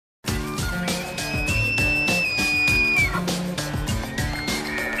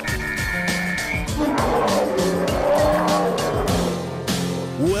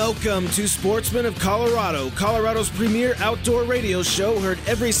Welcome to Sportsman of Colorado, Colorado's premier outdoor radio show, heard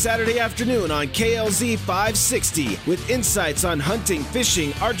every Saturday afternoon on KLZ 560, with insights on hunting,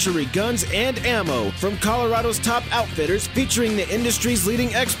 fishing, archery, guns, and ammo from Colorado's top outfitters, featuring the industry's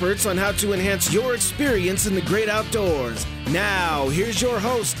leading experts on how to enhance your experience in the great outdoors. Now, here's your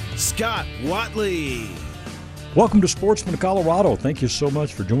host, Scott Watley. Welcome to Sportsman of Colorado. Thank you so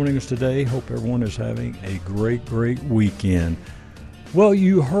much for joining us today. Hope everyone is having a great weekend. Well,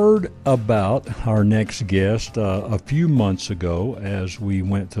 you heard about our next guest a few months ago as we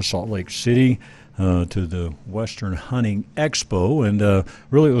went to Salt Lake City to the Western Hunting Expo, and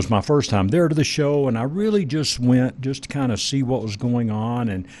really it was my first time there to the show, and I really just went just to kind of see what was going on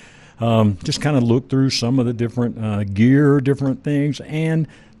and just kind of look through some of the different gear, different things, and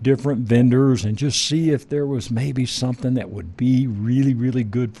different vendors, and just see if there was maybe something that would be really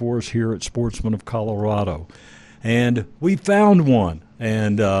good for us here at Sportsman of Colorado. And we found one.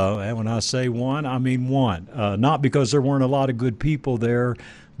 And when I say one, I mean one. Not because there weren't a lot of good people there.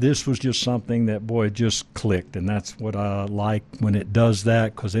 This was just something that, boy, just clicked. And that's what I like when it does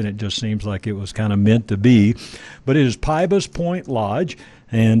that, because then it just seems like it was kind of meant to be. But it is Pybus Point Lodge.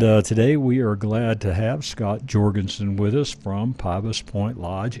 And today we are glad to have Scott Jorgensen with us from Pybus Point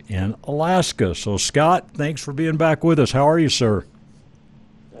Lodge in Alaska. So, Scott, thanks for being back with us. How are you, sir?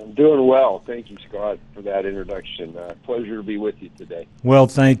 I'm doing well. Thank you, Scott, for that introduction. Pleasure to be with you today. Well,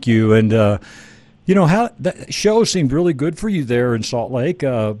 thank you. And, how that show seemed really good for you there in Salt Lake.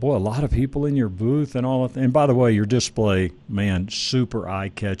 Boy, a lot of people in your booth and all of that. And by the way, your display, man, super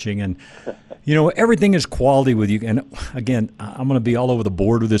eye-catching. And, everything is quality with you. And, again, I'm going to be all over the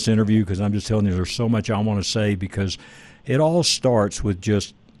board with this interview because I'm just telling you there's so much I want to say, because it all starts with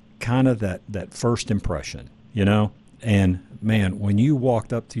just kind of that first impression, And, man, when you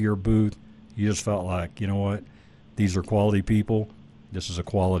walked up to your booth, you just felt like, you know what, these are quality people. This is a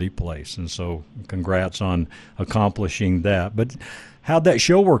quality place. And so congrats on accomplishing that. But how'd that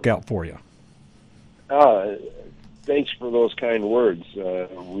show work out for you? Thanks for those kind words.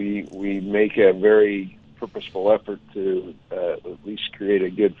 We make a very purposeful effort to at least create a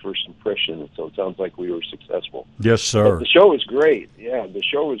good first impression. So it sounds like we were successful. Yes, sir. But the show was great. Yeah, the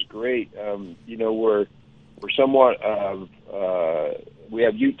show was great. We're somewhat we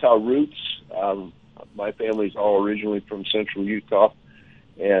have Utah roots. My family's all originally from central Utah,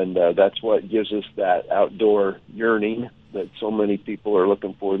 and that's what gives us that outdoor yearning that so many people are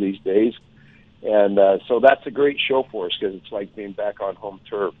looking for these days. And so that's a great show for us because it's like being back on home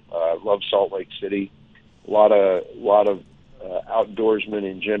turf. Love Salt Lake City. A lot of outdoorsmen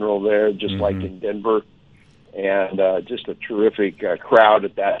in general there, just like in Denver. And just a terrific crowd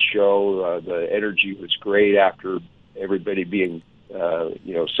at that show. The energy was great after everybody being,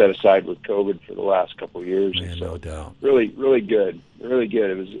 set aside with COVID for the last couple of years. Man, so no doubt. Really good. Really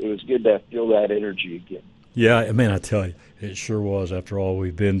good. It was good to feel that energy again. Yeah, man, I tell you, it sure was after all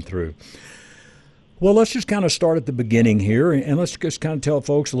we've been through. Well, let's just kind of start at the beginning here, and let's just kind of tell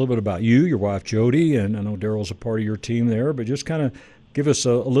folks a little bit about you, your wife Jody, and I know Daryl's a part of your team there, but just kind of give us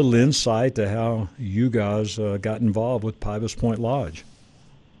a little insight to how you guys got involved with Pybus Point Lodge.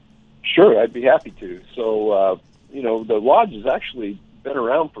 Sure, I'd be happy to. So, the lodge has actually been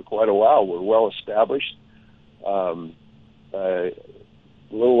around for quite a while. We're well established, a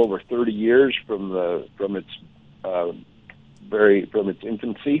little over 30 years from its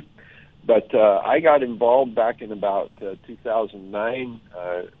infancy. But I got involved back in about 2009.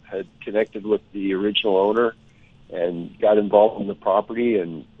 Had connected with the original owner and got involved in the property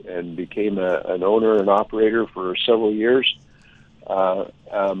and became an owner and operator for several years.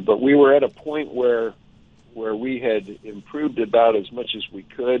 But we were at a point where we had improved about as much as we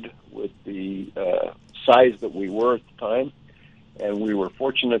could with the size that we were at the time. And we were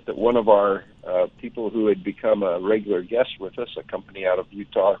fortunate that one of our people who had become a regular guest with us, a company out of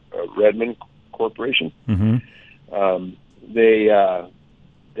Utah, Redmond Corporation,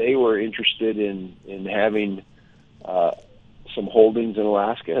 they were interested in having some holdings in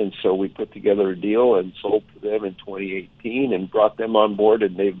Alaska, and so we put together a deal and sold to them in 2018 and brought them on board,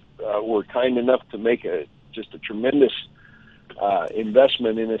 and they were kind enough to make just a tremendous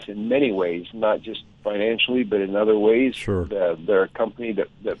investment in us in many ways, not just financially, but in other ways. Sure. They're a company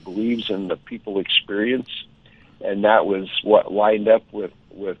that believes in the people experience, and that was what lined up with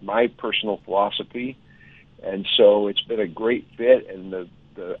my personal philosophy. And so it's been a great fit, and the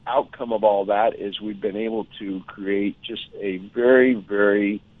outcome of all that is we've been able to create just a very,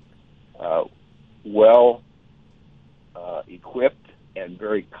 very well equipped and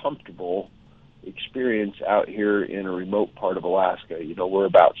very comfortable experience out here in a remote part of Alaska. We're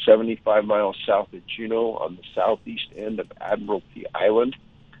about 75 miles south of Juneau on the southeast end of Admiralty Island.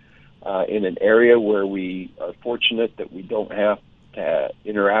 in an area where we are fortunate that we don't have to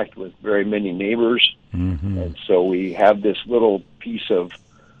interact with very many neighbors. Mm-hmm. And so we have this little piece of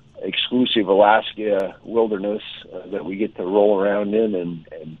exclusive Alaska wilderness that we get to roll around in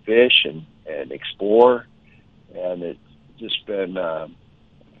and fish and explore. And it's just been, for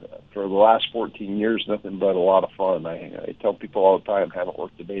the last 14 years, nothing but a lot of fun. I tell people all the time, haven't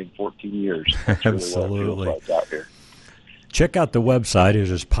worked a day in 14 years. That's Absolutely. really what it feels like out here. Check out the website. It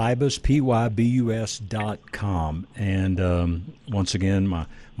is Pybus, PYBUS.com. And once again, my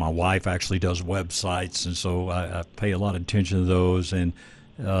wife actually does websites, and so I pay a lot of attention to those. And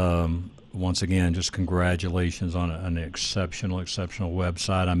once again, just congratulations on an exceptional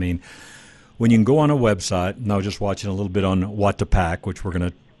website. I mean, when you can go on a website, and I was just watching a little bit on What to Pack, which we're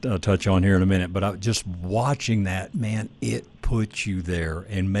going to touch on here in a minute, but just watching that, man, it puts you there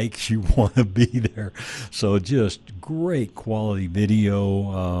and makes you want to be there. So just great quality video,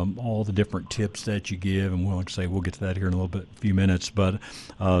 all the different tips that you give, and we'll get to that here in a few minutes, but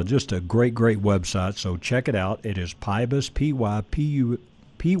just a great website. So check it out. It is Pybus,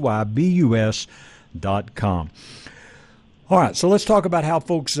 PYBUS.com. All right, so let's talk about how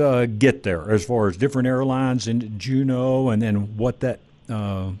folks get there as far as different airlines in Juneau, and then what that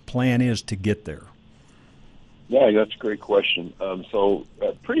plan is to get there. Yeah, that's a great question. So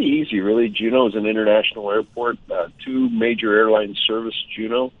pretty easy, really. Juneau is an international airport. 2 major airlines service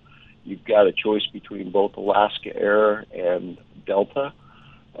Juneau. You've got a choice between both Alaska Air and Delta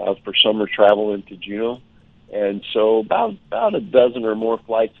for summer travel into Juneau. And so about a dozen or more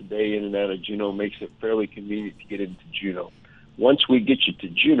flights a day in and out of Juneau makes it fairly convenient to get into Juneau. Once we get you to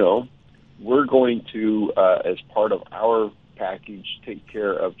Juneau, we're going to, as part of our package, take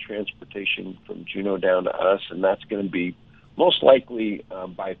care of transportation from Juneau down to us, and that's going to be most likely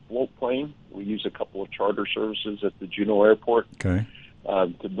by float plane. We use a couple of charter services at the Juneau airport to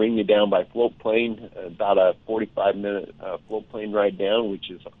bring you down by float plane, about a 45-minute float plane ride down, which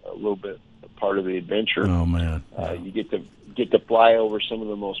is a little bit a part of the adventure. Oh, man. You get to fly over some of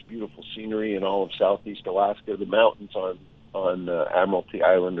the most beautiful scenery in all of southeast Alaska. The mountains on Admiralty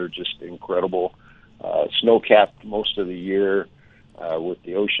Island are just incredible. Snow-capped most of the year, with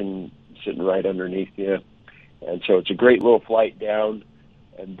the ocean sitting right underneath you, and so it's a great little flight down.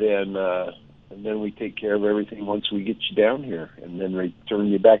 And then we take care of everything once we get you down here, and then return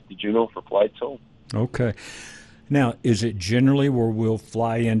you back to Juneau for flights home. Okay. Now, is it generally where we'll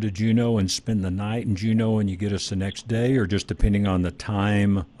fly into Juneau and spend the night in Juneau, and you get us the next day, or just depending on the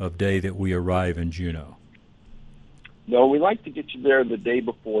time of day that we arrive in Juneau? No, we like to get you there the day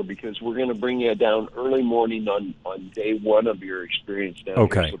before, because we're going to bring you down early morning on day one of your experience down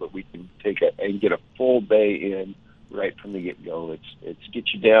here, so that we can take it and get a full day in right from the get-go. It's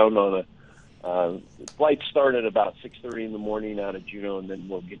get you down on flights start at about 6:30 in the morning out of Juneau, and then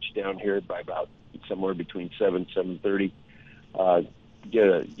we'll get you down here by about somewhere between 7:30.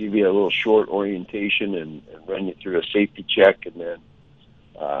 Give you a little short orientation and run you through a safety check, and then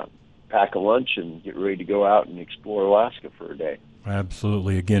pack a lunch and get ready to go out and explore Alaska for a day.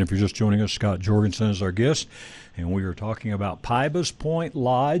 Absolutely. Again, if you're just joining us, Scott Jorgensen is our guest, and we are talking about Pybus Point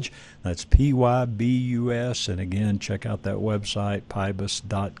Lodge. That's PYBUS, and again, check out that website,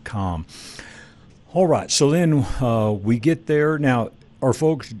 pybus.com. All right, so then we get there. Now, are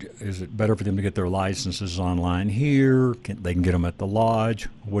folks, is it better for them to get their licenses online here? They can get them at the lodge?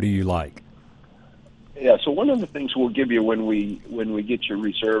 What do you like? Yeah, so one of the things we'll give you when we get you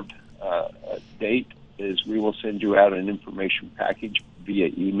reserved date is we will send you out an information package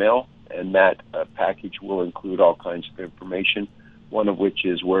via email, and that package will include all kinds of information, one of which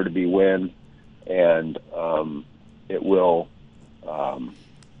is where to be when, and it will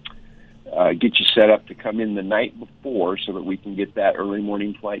get you set up to come in the night before so that we can get that early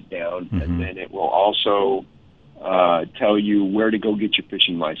morning flight down, and then it will also tell you where to go get your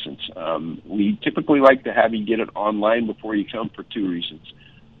fishing license. We typically like to have you get it online before you come for 2 reasons.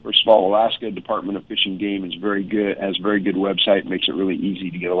 First of all, Alaska Department of Fish and Game is has a very good website, makes it really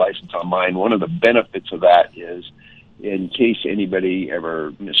easy to get a license online. One of the benefits of that is, in case anybody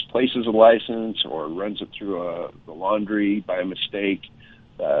ever misplaces a license or runs it through the laundry by a mistake,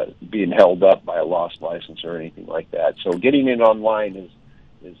 being held up by a lost license or anything like that. So getting it online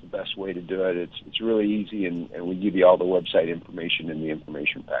is the best way to do it. It's really easy, and we give you all the website information in the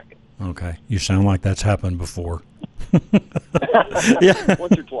information packet. Okay. You sound like that's happened before. Yeah.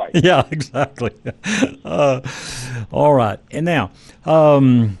 Once or twice. Yeah, exactly. All right. And now,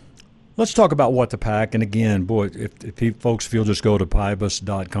 Let's talk about what to pack. And again, boy, folks, if you'll just go to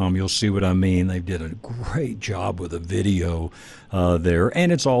pybus.com, you'll see what I mean. They did a great job with a video there,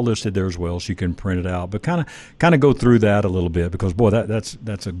 and it's all listed there as well, so you can print it out. But kind of go through that a little bit, because boy,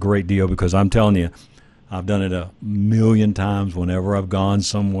 that's a great deal. Because I'm telling you, I've done it a million times. Whenever I've gone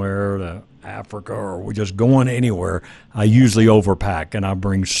somewhere to Africa or we're just going anywhere, I usually overpack, and I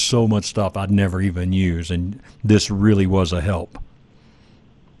bring so much stuff I'd never even use. And this really was a help.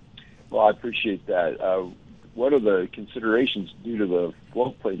 Well, I appreciate that. One of the considerations due to the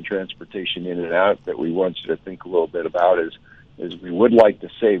float plane transportation in and out that we want you to think a little bit about is we would like to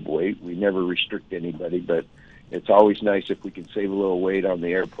save weight. We never restrict anybody, but it's always nice if we can save a little weight on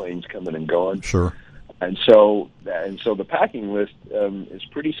the airplanes coming and going. Sure. And so the packing list is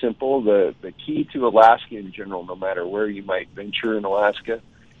pretty simple. The key to Alaska in general, no matter where you might venture in Alaska,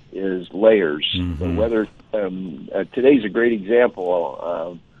 is layers. Mm-hmm. The weather. Today's a great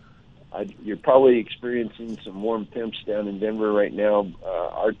example. You're probably experiencing some warm temps down in Denver right now.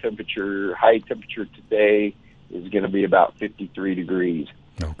 Our high temperature today is going to be about 53 degrees.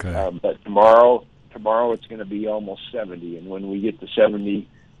 Okay. But tomorrow it's going to be almost 70. And when we get to 70,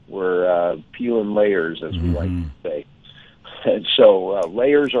 we're peeling layers, as we like to say. And so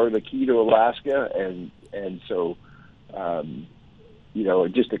layers are the key to Alaska. And so,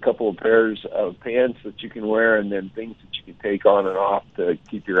 just a couple of pairs of pants that you can wear, and then things that you can take on and off to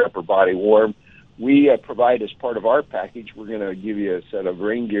keep your upper body warm. We provide, as part of our package, we're going to give you a set of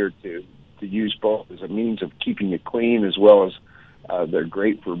rain gear to use both as a means of keeping you clean, as well as they're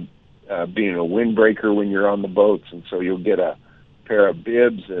great for being a windbreaker when you're on the boats. And so you'll get a pair of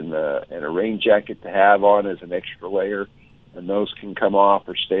bibs and a rain jacket to have on as an extra layer, and those can come off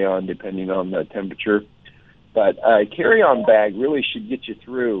or stay on depending on the temperature. But a carry-on bag really should get you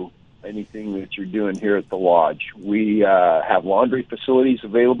through anything that you're doing here at the lodge. We have laundry facilities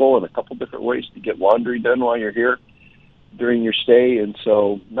available and a couple different ways to get laundry done while you're here during your stay, and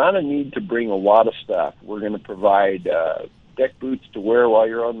so not a need to bring a lot of stuff. We're going to provide deck boots to wear while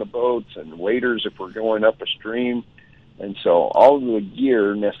you're on the boats and waders if we're going up a stream. And so all of the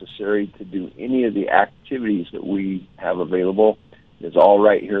gear necessary to do any of the activities that we have available is all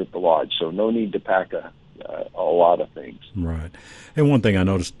right here at the lodge, so no need to pack a lot of things. Right. And one thing I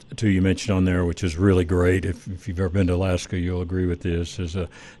noticed, too, you mentioned on there, which is really great, if you've ever been to Alaska, you'll agree with this, is a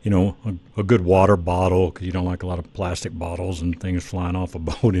good water bottle, because you don't like a lot of plastic bottles and things flying off a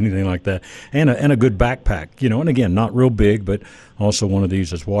boat, anything like that, and a good backpack, and again, not real big, but also one of these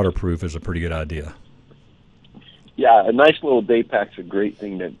that's waterproof is a pretty good idea. Yeah, a nice little day pack's a great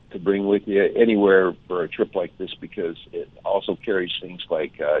thing to bring with you anywhere for a trip like this, because it also carries things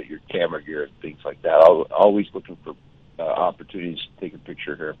like your camera gear and things like that. Always looking for opportunities to take a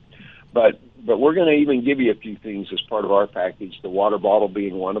picture here. But we're going to even give you a few things as part of our package, the water bottle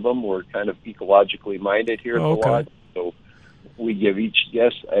being one of them. We're kind of ecologically minded here at the lodge, so we give each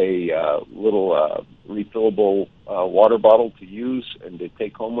guest a little refillable water bottle to use and to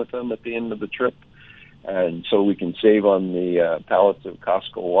take home with them at the end of the trip. And so we can save on the pallets of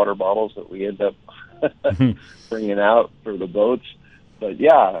Costco water bottles that we end up bringing out for the boats. But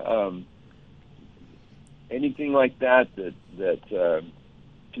yeah, anything like that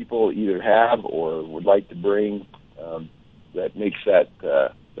people either have or would like to bring that makes that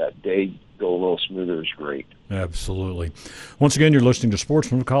day go a little smoother is great. Absolutely. Once again, you're listening to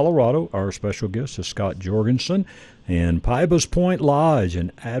Sportsman of Colorado. Our special guest is Scott Jorgensen and Pybus Point Lodge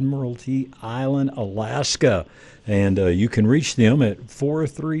in Admiralty Island, Alaska. And you can reach them at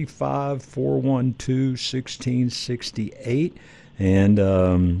 435-412-1668. And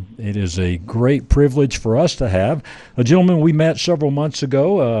it is a great privilege for us to have a gentleman we met several months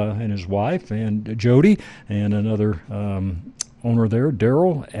ago, and his wife, and Jody, and another owner there,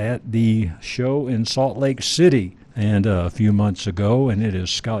 Daryl, at the show in Salt Lake City and a few months ago. And it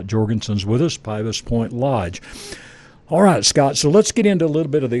is Scott Jorgensen's with us, Pybus Point Lodge. All right, Scott, so let's get into a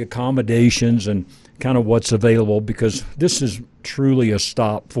little bit of the accommodations and kind of what's available, because this is truly a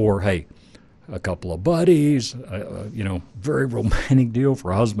stop for, hey, a couple of buddies, very romantic deal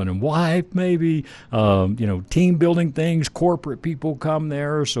for husband and wife, maybe, team building things, corporate people come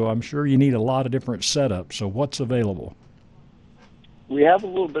there. So I'm sure you need a lot of different setups. So what's available? We have a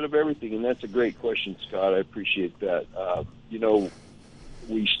little bit of everything, and that's a great question, Scott. I appreciate that.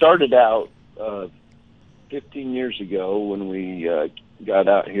 We started out 15 years ago when we got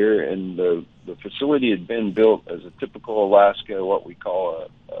out here, and the facility had been built as a typical Alaska, what we call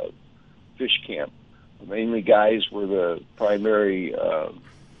a fish camp. Mainly guys were the primary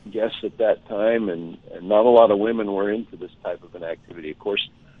guests at that time, and not a lot of women were into this type of an activity. Of course,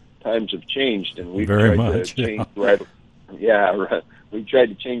 times have changed, and we've tried to change right. Yeah, we've tried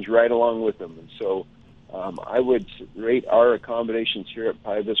to change right along with them. And so I would rate our accommodations here at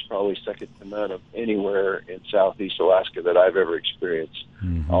Pybus probably second to none of anywhere in Southeast Alaska that I've ever experienced.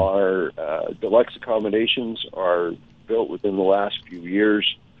 Mm-hmm. Our deluxe accommodations are built within the last few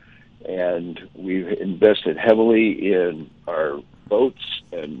years, and we've invested heavily in our boats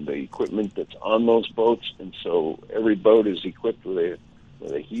and the equipment that's on those boats. And so every boat is equipped with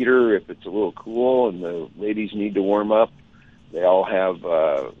a heater if it's a little cool and the ladies need to warm up. They all have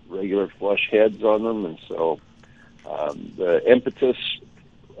regular flush heads on them, and so the impetus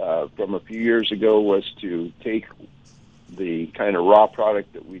from a few years ago was to take the kind of raw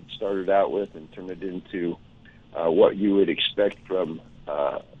product that we'd started out with and turn it into what you would expect from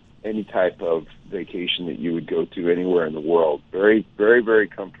any type of vacation that you would go to anywhere in the world. Very, very, very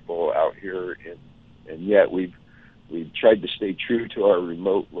comfortable out here, and yet we've tried to stay true to our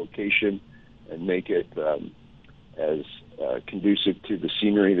remote location and make it as conducive to the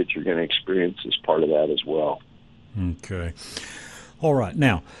scenery that you're going to experience as part of that as well. Okay. All right.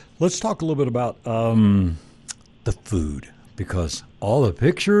 Now, let's talk a little bit about the food, because all the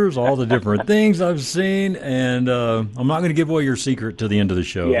pictures, all the different things I've seen, and I'm not going to give away your secret to the end of the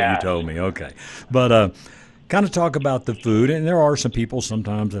show that you told me. Okay. But kind of talk about the food, and there are some people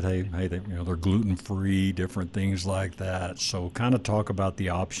sometimes that, they're gluten-free, different things like that. So kind of talk about the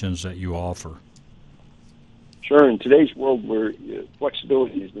options that you offer. Sure. In today's world, where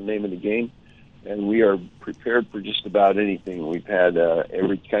flexibility is the name of the game, and we are prepared for just about anything. We've had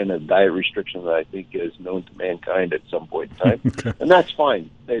every kind of diet restriction that I think is known to mankind at some point in time, and that's fine.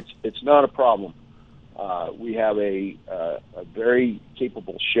 It's not a problem. We have a very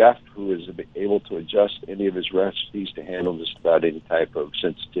capable chef who is able to adjust any of his recipes to handle just about any type of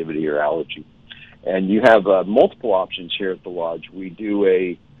sensitivity or allergy. And you have multiple options here at the lodge. We do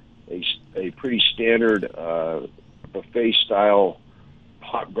a pretty standard buffet-style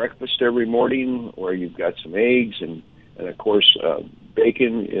hot breakfast every morning, where you've got some eggs and of course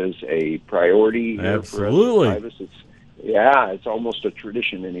bacon is a priority. Absolutely. Here for us at Pybus. It's almost a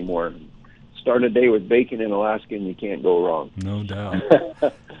tradition anymore. Start a day with bacon in Alaska and you can't go wrong. No doubt.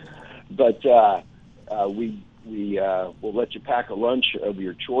 But we'll let you pack a lunch of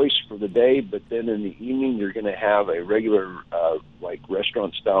your choice for the day, but then in the evening you're going to have a regular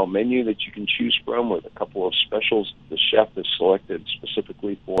restaurant-style menu that you can choose from with a couple of specials the chef has selected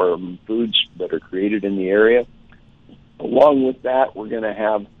specifically for foods that are created in the area. Along with that, we're going to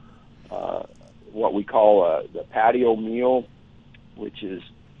have what we call the patio meal, which is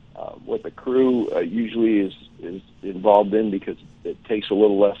what the crew usually is involved in, because it takes a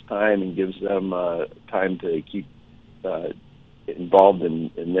little less time and gives them time to keep involved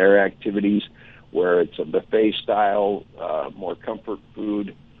in their activities, where it's a buffet style, more comfort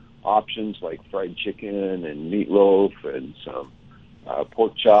food options like fried chicken and meatloaf and some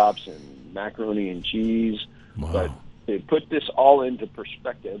pork chops and macaroni and cheese. Wow. But they put this all into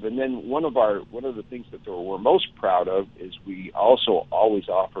perspective. And then one of the things that we're most proud of is we also always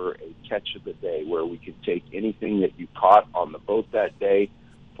offer a catch of the day, where we can take anything that you caught on the boat that day,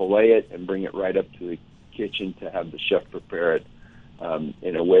 fillet it, and bring it right up to the kitchen to have the chef prepare it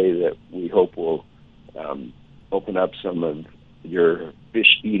in a way that we hope will open up some of your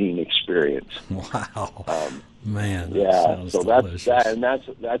fish eating experience. Wow. Man, so delicious.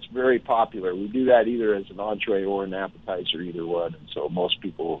 that's very popular. We do that either as an entree or an appetizer, either one, and so most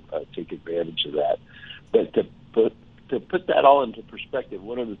people take advantage of that. But to put that all into perspective,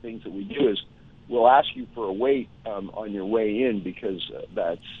 one of the things that we do is we'll ask you for a weight on your way in, because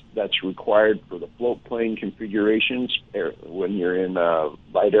that's required for the float plane configurations. When you're in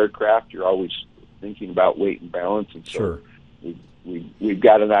light aircraft, you're always thinking about weight and balance, and so sure. We've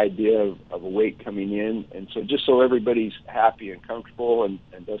got an idea of a weight coming in, and so just so everybody's happy and comfortable and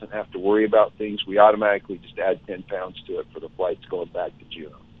doesn't have to worry about things, we automatically just add 10 pounds to it for the flights going back to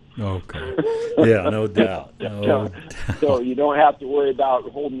Juneau. Okay. Yeah, no doubt. So you don't have to worry about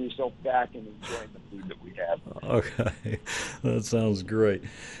holding yourself back and enjoying the food that we have. Okay. That sounds great.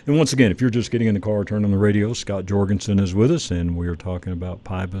 And once again, if you're just getting in the car, turn on the radio. Scott Jorgensen is with us, and we are talking about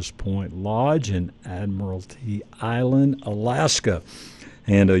Pybus Point Lodge in Admiralty Island, Alaska.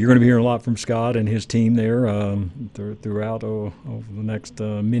 And you're going to be hearing a lot from Scott and his team there throughout over the next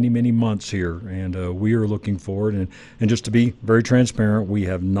many, many months here. And we are looking forward. And just to be very transparent, we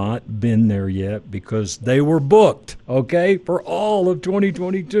have not been there yet because they were booked, okay, for all of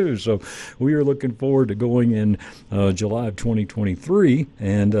 2022. So we are looking forward to going in July of 2023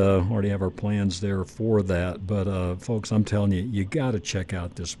 and already have our plans there for that. But, folks, I'm telling you, you got to check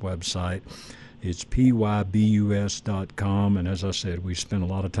out this website. It's pybus.com, and as I said, we spent a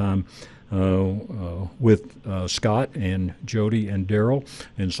lot of time with Scott and Jody and Daryl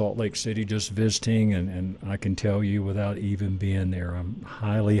in Salt Lake City, just visiting, and I can tell you without even being there, I'm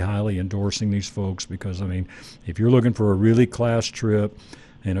highly, highly endorsing these folks because, I mean, if you're looking for a really class trip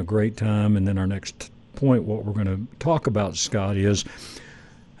and a great time, and then our next point, what we're going to talk about, Scott, is,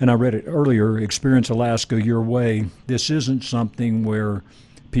 and I read it earlier, Experience Alaska Your Way. This isn't something where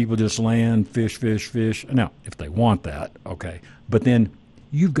people just land, fish. Now, if they want that, okay. But then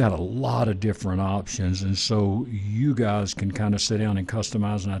you've got a lot of different options, and so you guys can kind of sit down and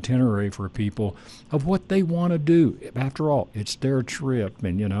customize an itinerary for people of what they want to do. After all, it's their trip,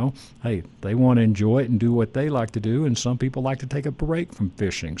 and, hey, they want to enjoy it and do what they like to do, and some people like to take a break from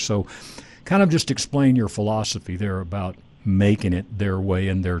fishing. So kind of just explain your philosophy there about making it their way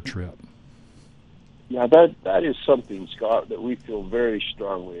and their trip. Yeah, that is something, Scott, that we feel very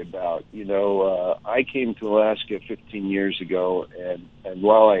strongly about. I came to Alaska 15 years ago, and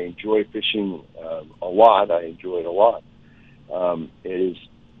while I enjoy fishing a lot, it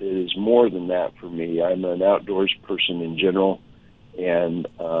is more than that for me. I'm an outdoors person in general, and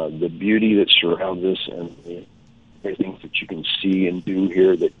the beauty that surrounds us and the things that you can see and do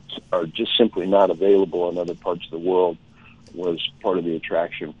here that are just simply not available in other parts of the world was part of the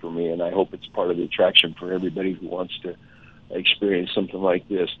attraction for me, and I hope it's part of the attraction for everybody who wants to experience something like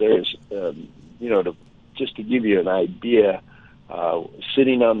this. There's, just to give you an idea,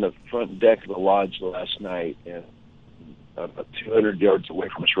 sitting on the front deck of the lodge last night, and about 200 yards away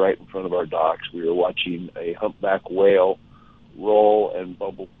from us, right in front of our docks, we were watching a humpback whale roll and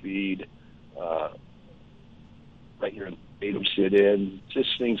bubble feed right here in the sit in.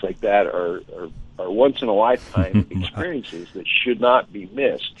 Just things like that are once in a lifetime experiences that should not be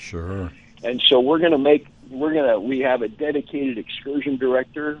missed. Sure. And so we have a dedicated excursion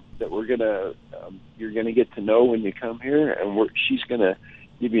director that you're gonna get to know when you come here, and she's gonna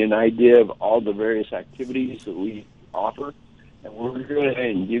give you an idea of all the various activities that we offer, and we're going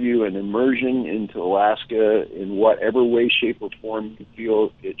to give you an immersion into Alaska in whatever way, shape, or form you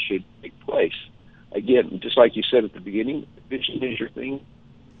feel it should take place. Again, just like you said at the beginning, fishing is your thing.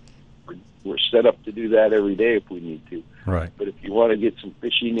 We're set up to do that every day if we need to. Right. But if you want to get some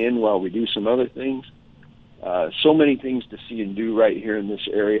fishing in while we do some other things, so many things to see and do right here in this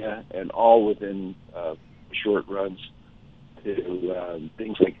area, and all within short runs to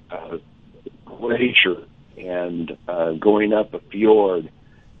things like glacier and going up a fjord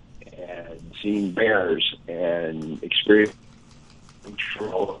and seeing bears and experiencing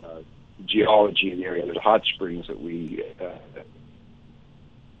geology in the area. There's hot springs that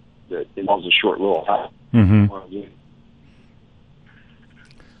that involves a short little hot. Mm-hmm.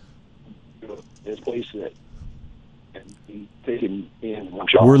 This place that can be taken in one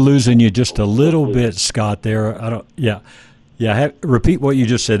shot. We're losing you just a little bit, Scott. There, repeat what you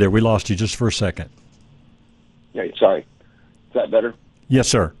just said there. We lost you just for a second. Yeah, sorry. Is that better? Yes,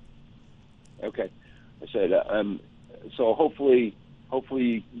 sir. Okay. I said, so hopefully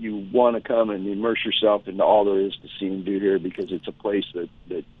you want to come and immerse yourself into all there is to see and do here, because it's a place that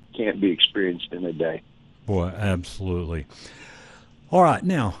can't be experienced in a day. Boy, absolutely. All right,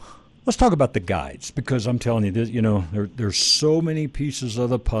 now let's talk about the guides, because I'm telling you, there's so many pieces of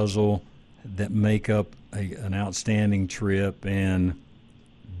the puzzle that make up an outstanding trip, and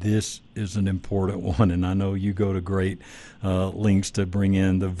this is an important one, and I know you go to great lengths to bring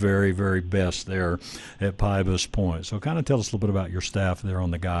in the very, very best there at Pybus Point. So kind of tell us a little bit about your staff there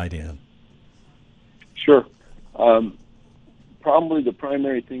on the guide end. Sure. Probably the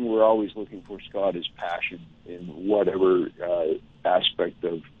primary thing we're always looking for, Scott, is passion in whatever aspect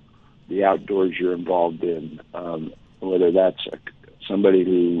of the outdoors you're involved in, whether that's somebody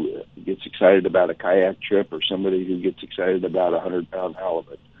who gets excited about a kayak trip or somebody who gets excited about a 100-pound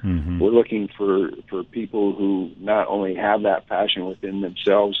halibut. Mm-hmm. We're looking for people who not only have that passion within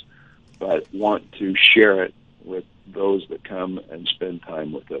themselves, but want to share it with those that come and spend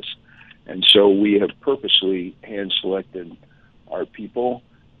time with us. And so we have purposely hand-selected our people,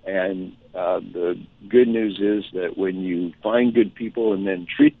 and the good news is that when you find good people and then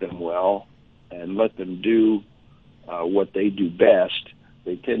treat them well and let them do what they do best,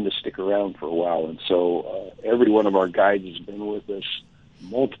 they tend to stick around for a while. And so every one of our guides has been with us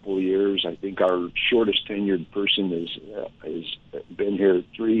multiple years. I think our shortest tenured person has been here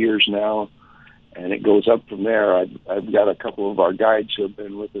 3 years now, and it goes up from there. I've got a couple of our guides who have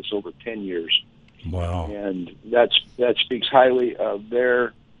been with us over 10 years. Wow. And that speaks highly of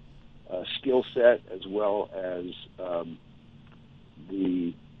their skill set, as well as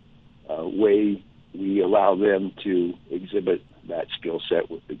the way we allow them to exhibit that skill set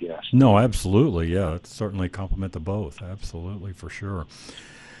with the guests. No, absolutely. Yeah, it's certainly a compliment to both. Absolutely, for sure.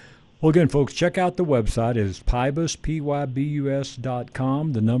 Well, again, folks, check out the website. It is Pybus,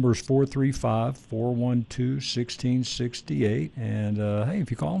 PYBUS.com. The number is 435-412-1668. And, hey, if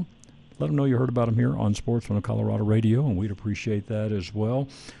you call them, let them know you heard about them here on Sportsman of Colorado Radio, and we'd appreciate that as well.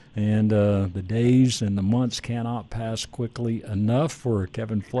 And the days and the months cannot pass quickly enough for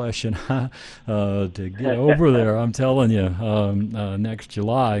Kevin Flesh and I to get over there, I'm telling you, next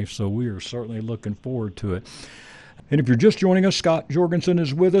July. So we are certainly looking forward to it. And if you're just joining us, Scott Jorgensen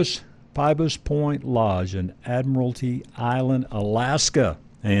is with us. Pybus Point Lodge in Admiralty Island, Alaska.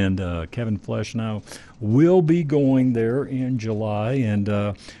 And Kevin Flesh and I will be going there in July. And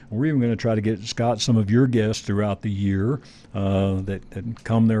we're even going to try to get, Scott, some of your guests throughout the year that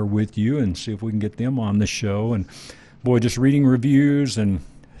come there with you and see if we can get them on the show. And, boy, just reading reviews and,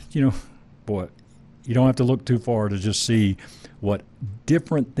 boy, you don't have to look too far to just see what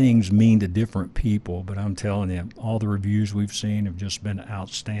different things mean to different people. But I'm telling you, all the reviews we've seen have just been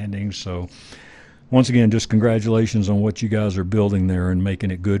outstanding. So, once again, just congratulations on what you guys are building there and making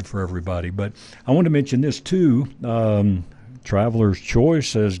it good for everybody. But I want to mention this, too. Traveler's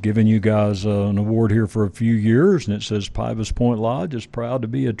Choice has given you guys an award here for a few years, and it says Pybus Point Lodge is proud to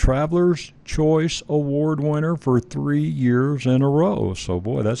be a Traveler's Choice Award winner for 3 years in a row. So,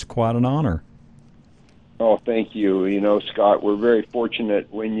 boy, that's quite an honor. Oh, thank you. Scott, we're very fortunate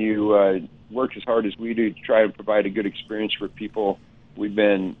when you work as hard as we do to try and provide a good experience for people. We've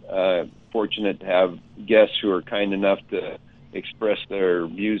been fortunate to have guests who are kind enough to express their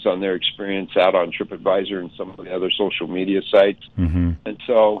views on their experience out on TripAdvisor and some of the other social media sites. Mm-hmm. And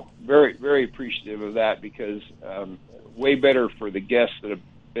so very, very appreciative of that, because way better for the guests that have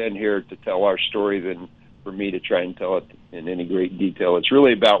been here to tell our story than for me to try and tell it in any great detail. It's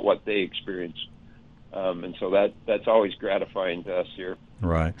really about what they experience. And so that's always gratifying to us here.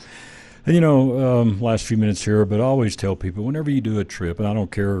 Right. And, last few minutes here, but I always tell people, whenever you do a trip, and I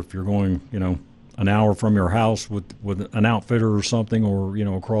don't care if you're going, an hour from your house with an outfitter or something, or,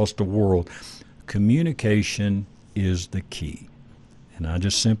 across the world, communication is the key. And I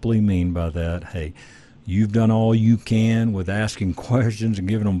just simply mean by that, hey, you've done all you can with asking questions and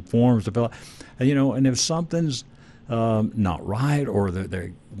giving them forms to fill out. And if something's not right, or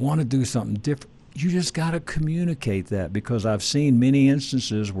they want to do something different, you just got to communicate that, because I've seen many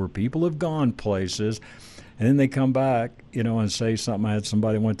instances where people have gone places and then they come back, and say something. I had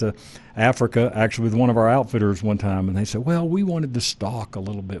somebody went to Africa, actually with one of our outfitters one time, and they said, well, we wanted to stalk a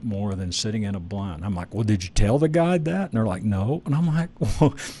little bit more than sitting in a blind. I'm like, well, did you tell the guide that? And they're like, no. And I'm like,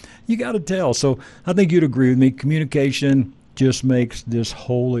 well, you got to tell. So I think you'd agree with me. Communication just makes this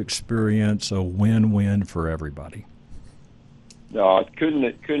whole experience a win-win for everybody. No, I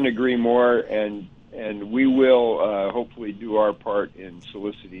couldn't agree more, and we will hopefully do our part in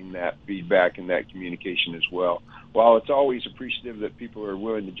soliciting that feedback and that communication as well. While it's always appreciative that people are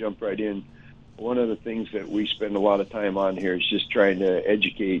willing to jump right in, one of the things that we spend a lot of time on here is just trying to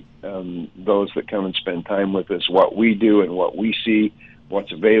educate those that come and spend time with us, what we do and what we see,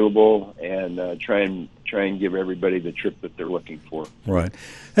 what's available, and try and give everybody the trip that they're looking for. Right.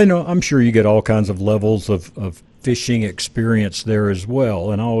 And I'm sure you get all kinds of levels of fishing experience there as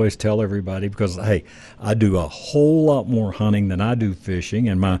well. And I always tell everybody, because, hey, I do a whole lot more hunting than I do fishing.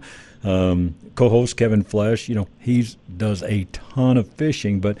 And my co-host, Kevin Flesh, he does a ton of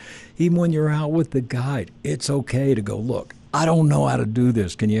fishing. But even when you're out with the guide, it's okay to go, look, I don't know how to do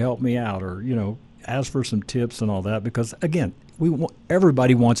this. Can you help me out? Or, ask for some tips and all that. Because, again,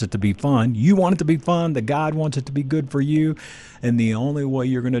 everybody wants it to be fun. You want it to be fun. The guide wants it to be good for you. And the only way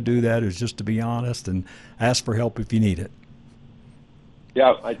you're going to do that is just to be honest and ask for help if you need it.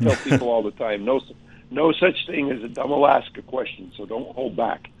 Yeah, I tell people all the time, no such thing as a dumb Alaska question, so don't hold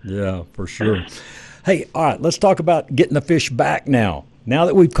back. Yeah, for sure. Hey, all right, let's talk about getting the fish back now. Now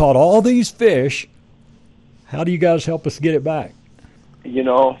that we've caught all these fish, how do you guys help us get it back?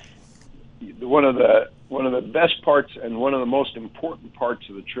 One of the best parts and one of the most important parts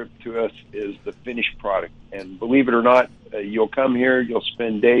of the trip to us is the finished product. And believe it or not, you'll come here, you'll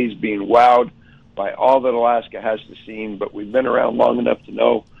spend days being wowed by all that Alaska has to see. But we've been around long enough to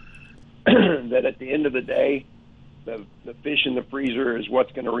know that at the end of the day, the fish in the freezer is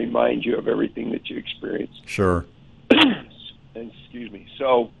what's going to remind you of everything that you experienced. Sure. Excuse me.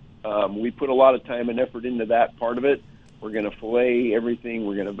 So we put a lot of time and effort into that part of it. We're going to fillet everything.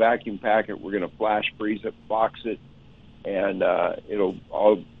 We're going to vacuum pack it. We're going to flash freeze it, box it, and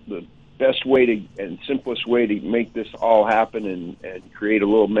the best way and simplest way to make this all happen and create a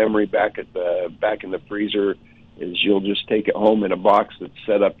little memory back in the freezer is you'll just take it home in a box that's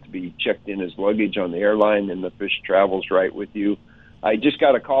set up to be checked in as luggage on the airline, and the fish travels right with you. I just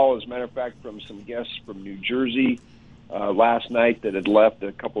got a call, as a matter of fact, from some guests from New Jersey last night that had left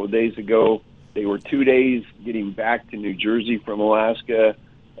a couple of days ago. They were 2 days getting back to New Jersey from Alaska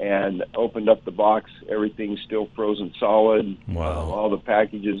and opened up the box. Everything's still frozen solid. Wow. All the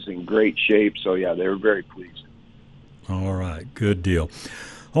packages in great shape. So, yeah, they were very pleased. All right. Good deal.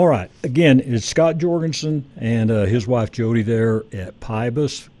 All right. Again, it's Scott Jorgensen and his wife Jody there at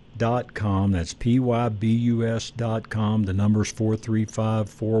Pybus.com. That's PYBUS.com. The number's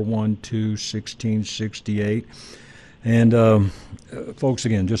 435-412-1668. And, folks,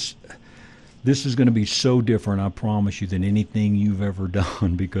 again, this is going to be so different, I promise you, than anything you've ever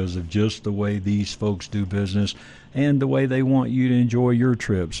done because of just the way these folks do business and the way they want you to enjoy your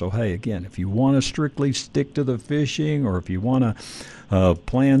trip. So, hey, again, if you want to strictly stick to the fishing or if you want to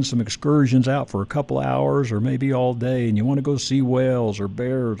plan some excursions out for a couple hours or maybe all day and you want to go see whales or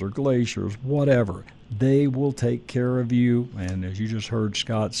bears or glaciers, whatever, they will take care of you. And as you just heard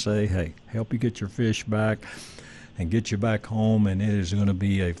Scott say, hey, help you get your fish back and get you back home, and it is going to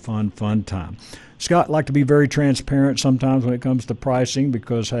be a fun time. Scott, I like to be very transparent sometimes when it comes to pricing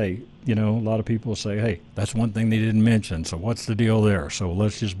because, hey, a lot of people say, hey, that's one thing they didn't mention, so what's the deal there? So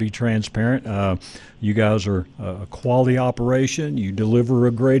let's just be transparent. You guys are a quality operation. You deliver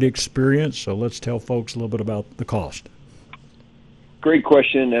a great experience, so let's tell folks a little bit about the cost. Great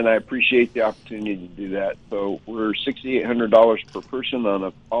question, and I appreciate the opportunity to do that. So we're $6,800 per person on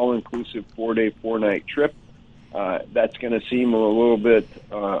an all-inclusive 4-day, 4-night trip. That's going to seem a little bit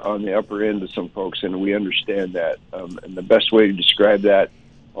on the upper end to some folks, and we understand that. And the best way to describe that,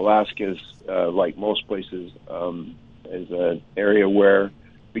 Alaska is, like most places, is an area where,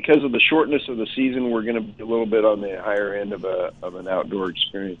 because of the shortness of the season, we're going to be a little bit on the higher end of an outdoor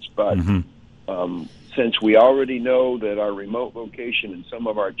experience. But since we already know that our remote location and some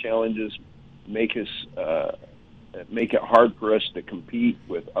of our challenges make it hard for us to compete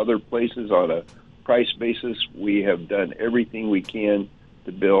with other places on a price basis, we have done everything we can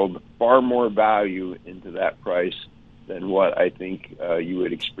to build far more value into that price than what I think you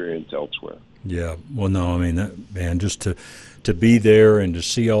would experience elsewhere. Yeah, well, no, I mean, just to be there and to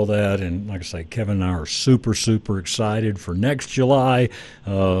see all that, and like I say, Kevin and I are super excited for next July.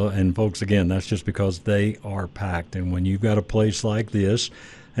 And folks, again, that's just because they are packed. And when you've got a place like this,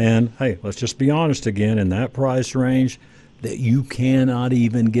 and hey, let's just be honest again, in that price range, that you cannot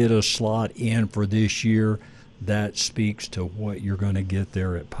even get a slot in for this year, that speaks to what you're going to get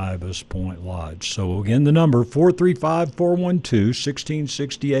there at Pybus Point Lodge. So, again, the number,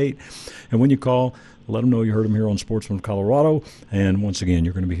 435-412-1668. And when you call, let them know you heard them here on Sportsman of Colorado. And once again,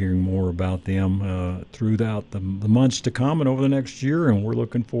 you're going to be hearing more about them throughout the months to come and over the next year, and we're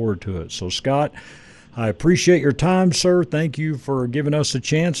looking forward to it. So, Scott, I appreciate your time, sir. Thank you for giving us a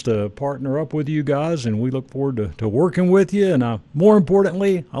chance to partner up with you guys, and we look forward to working with you. And more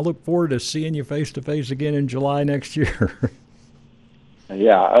importantly, I look forward to seeing you face-to-face again in July next year.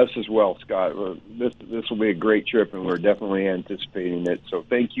 Yeah, us as well, Scott. This will be a great trip, and we're definitely anticipating it. So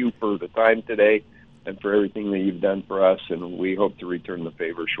thank you for the time today and for everything that you've done for us, and we hope to return the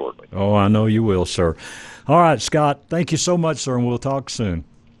favor shortly. Oh, I know you will, sir. All right, Scott, thank you so much, sir, and we'll talk soon.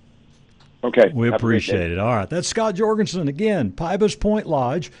 Okay. We appreciate it. All right. That's Scott Jorgensen. Again, Pybus Point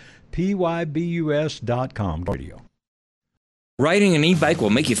Lodge, PYBUS.com. Radio. Riding an e-bike will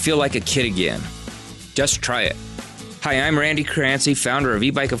make you feel like a kid again. Just try it. Hi, I'm Randy Crancy, founder of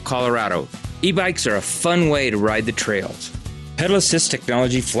E-Bike of Colorado. E-bikes are a fun way to ride the trails. Pedal assist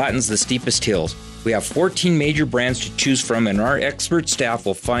technology flattens the steepest hills. We have 14 major brands to choose from, and our expert staff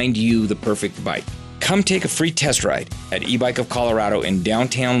will find you the perfect bike. Come take a free test ride at E-Bike of Colorado in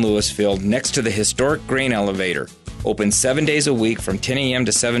downtown Louisville next to the historic grain elevator. Open 7 days a week from 10 a.m.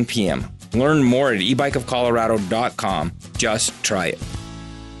 to 7 p.m. Learn more at ebikeofcolorado.com. Just try it.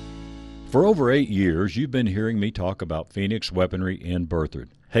 For over 8 years, you've been hearing me talk about Phoenix Weaponry in Berthoud.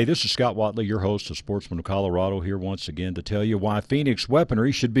 Hey, this is Scott Watley, your host of Sportsman of Colorado, here once again to tell you why Phoenix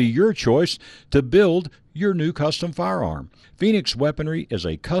Weaponry should be your choice to build your new custom firearm. Phoenix Weaponry is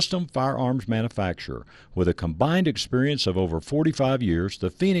a custom firearms manufacturer. With a combined experience of over 45 years, the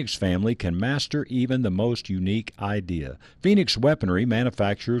Phoenix family can master even the most unique idea. Phoenix Weaponry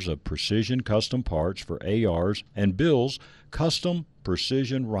manufactures of precision custom parts for ARs and builds custom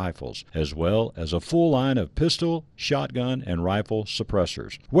precision rifles, as well as a full line of pistol, shotgun, and rifle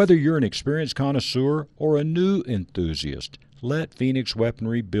suppressors. Whether you're an experienced connoisseur or a new enthusiast, let Phoenix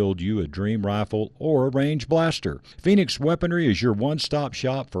Weaponry build you a dream rifle or a range blaster. Phoenix Weaponry is your one-stop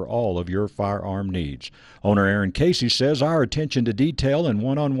shop for all of your firearm needs. Owner Aaron Casey says our attention to detail and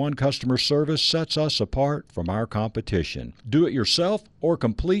one-on-one customer service sets us apart from our competition. Do it yourself or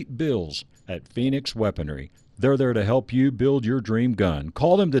complete builds at Phoenix Weaponry. They're there to help you build your dream gun.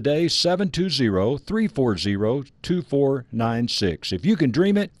 Call them today, 720-340-2496. If you can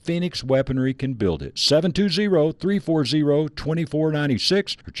dream it, Phoenix Weaponry can build it.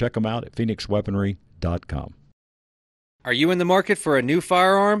 720-340-2496, or check them out at phoenixweaponry.com. Are you in the market for a new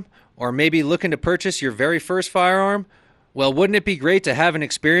firearm, or maybe looking to purchase your very first firearm? Well, wouldn't it be great to have an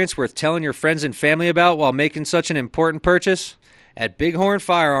experience worth telling your friends and family about while making such an important purchase? At Bighorn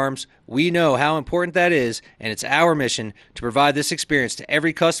Firearms, we know how important that is, and it's our mission to provide this experience to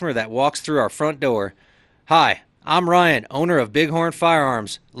every customer that walks through our front door. Hi, I'm Ryan, owner of Bighorn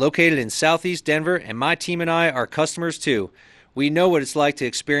Firearms, located in Southeast Denver, and my team and I are customers too. We know what it's like to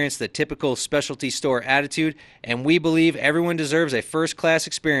experience the typical specialty store attitude, and we believe everyone deserves a first-class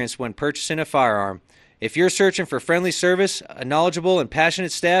experience when purchasing a firearm. If you're searching for friendly service, a knowledgeable and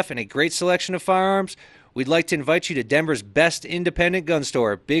passionate staff, and a great selection of firearms, we'd like to invite you to Denver's best independent gun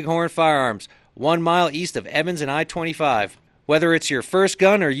store, Bighorn Firearms, 1 mile east of Evans and I-25. Whether it's your first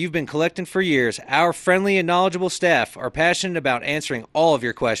gun or you've been collecting for years, our friendly and knowledgeable staff are passionate about answering all of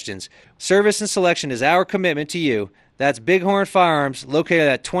your questions. Service and selection is our commitment to you. That's Bighorn Firearms, located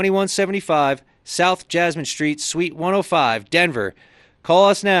at 2175 South Jasmine Street, Suite 105, Denver. Call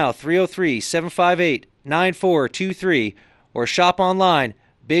us now, 303-758-9423, or shop online,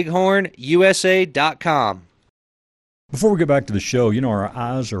 bighornusa.com. Before we get back to the show, you know, our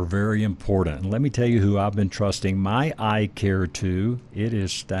eyes are very important. And let me tell you who I've been trusting my eye care to. It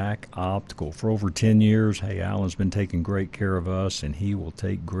is Stack Optical. For over 10 years, hey, Alan's been taking great care of us, and he will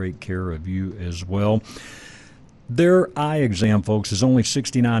take great care of you as well. Their eye exam, folks, is only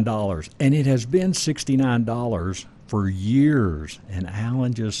 $69, and it has been $69 for years. And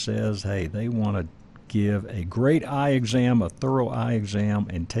Alan just says, hey, they want to give a great eye exam, a thorough eye exam,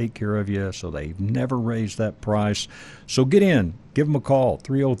 and take care of you, so they've never raised that price. So get in. Give them a call,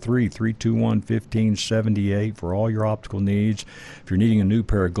 303-321-1578 for all your optical needs. If you're needing a new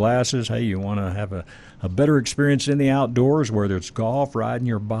pair of glasses, hey, you want to have a better experience in the outdoors, whether it's golf, riding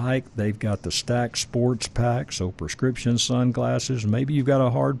your bike, they've got the Stack Sports Pack, so prescription sunglasses. Maybe you've got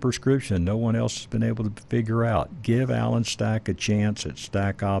a hard prescription no one else has been able to figure out. Give Alan Stack a chance at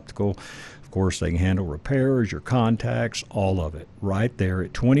Stack Optical. Of course, they can handle repairs, your contacts, all of it, right there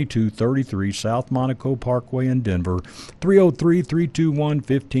at 2233 South Monaco Parkway in Denver.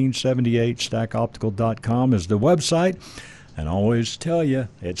 303-321-1578. StackOptical.com is the website. And I always tell you,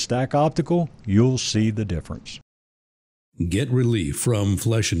 at Stack Optical, you'll see the difference. Get relief from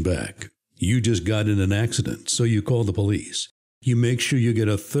Flesh and Beck. You just got in an accident, so you call the police. You make sure you get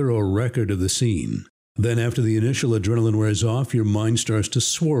a thorough record of the scene. Then after the initial adrenaline wears off, your mind starts to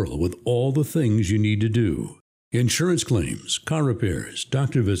swirl with all the things you need to do. Insurance claims, car repairs,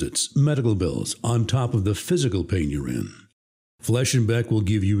 doctor visits, medical bills, on top of the physical pain you're in. Flesh and Beck will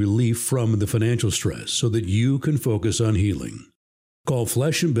give you relief from the financial stress so that you can focus on healing. Call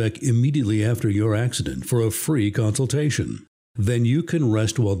Flesh and Beck immediately after your accident for a free consultation. Then you can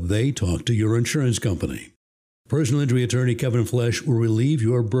rest while they talk to your insurance company. Personal injury attorney Kevin Flesh will relieve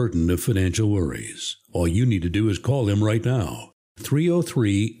your burden of financial worries. All you need to do is call him right now.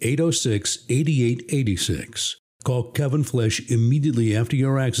 303-806-8886. Call Kevin Flesh immediately after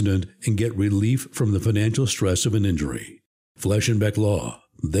your accident and get relief from the financial stress of an injury. Flesh and Beck Law.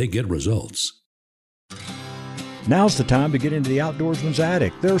 They get results. Now's the time to get into the Outdoorsman's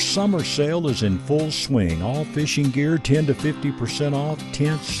Attic. Their summer sale is in full swing. All fishing gear 10 to 50% off.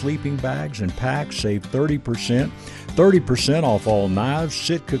 Tents, sleeping bags, and packs save 30%. 30% off all knives.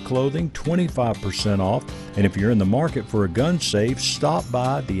 Sitka clothing 25% off. And if you're in the market for a gun safe, stop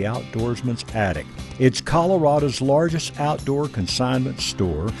by the Outdoorsman's Attic. It's Colorado's largest outdoor consignment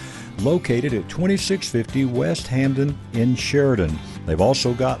store, located at 2650 West Hampden in Sheridan. They've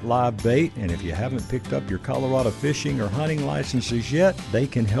also got live bait, and if you haven't picked up your Colorado fishing or hunting licenses yet, they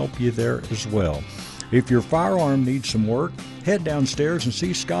can help you there as well. If your firearm needs some work, head downstairs and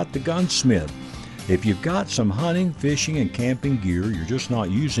see Scott the gunsmith. If you've got some hunting, fishing, and camping gear you're just not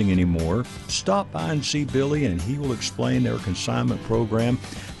using anymore, stop by and see Billy, and he will explain their consignment program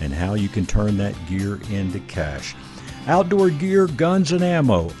and how you can turn that gear into cash. Outdoor gear, guns, and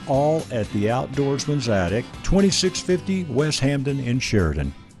ammo, all at the Outdoorsman's Attic, 2650 West Hampden in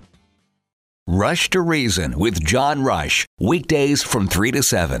Sheridan. Rush to Reason with John Rush, weekdays from 3 to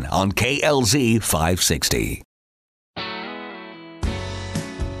 7 on KLZ 560.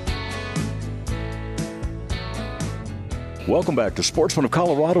 Welcome back to Sportsman of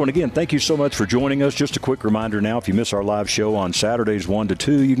Colorado. And again, thank you so much for joining us. Just a quick reminder now, if you miss our live show on Saturdays 1 to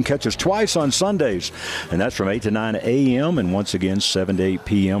 2, you can catch us twice on Sundays. And that's from 8 to 9 a.m. and once again 7 to 8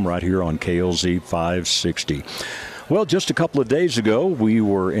 p.m. right here on KLZ 560. Well, just a couple of days ago, we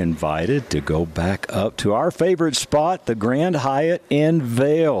were invited to go back up to our favorite spot, the Grand Hyatt in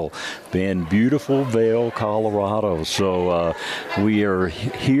Vail, in beautiful Vail, Colorado. So we are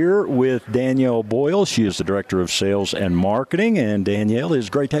here with Danielle Boyle. She is the Director of Sales and Marketing. And Danielle, it's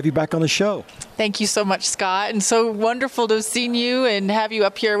great to have you back on the show. Thank you so much, Scott. And so wonderful to have seen you and have you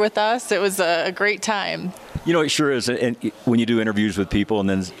up here with us. It was a great time. You know, it sure is. And when you do interviews with people, and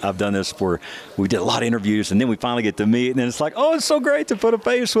then I've done this where we did a lot of interviews, and then we finally get to meet, and then it's like, oh, it's so great to put a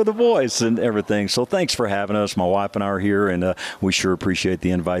face with a voice and everything. So thanks for having us. My wife and I are here, and we sure appreciate the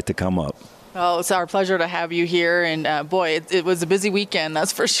invite to come up. Well, it's our pleasure to have you here. And boy, it was a busy weekend,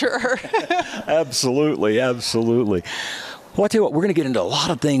 that's for sure. Absolutely, absolutely. Well, I tell you what, we're going to get into a lot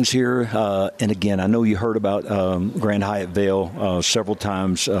of things here. And again, I know you heard about Grand Hyatt Vail several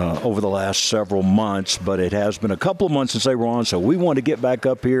times over the last several months, but it has been a couple of months since they were on, so we want to get back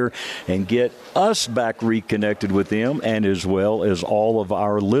up here and get us back reconnected with them, and as well as all of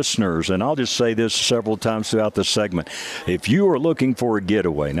our listeners. And I'll just say this several times throughout the segment. If you are looking for a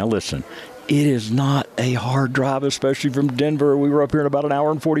getaway, now listen, it is not a hard drive, especially from Denver. We were up here in about an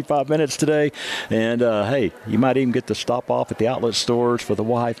hour and 45 minutes today. And, hey, you might even get to stop off at the outlet stores for the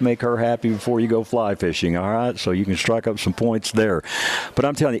wife, make her happy before you go fly fishing, all right? So you can strike up some points there. But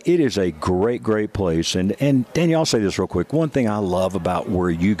I'm telling you, it is a great, great place. And Daniel, I'll say this real quick. One thing I love about where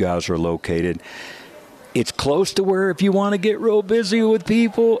you guys are located, it's close to where if you want to get real busy with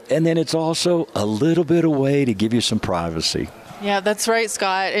people, and then it's also a little bit away to give you some privacy. Yeah, that's right,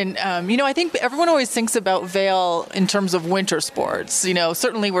 Scott. And, I think everyone always thinks about Vail in terms of winter sports. You know,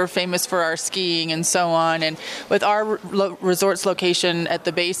 certainly we're famous for our skiing and so on. And with our resort's location at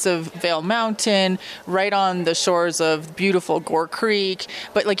the base of Vail Mountain, right on the shores of beautiful Gore Creek.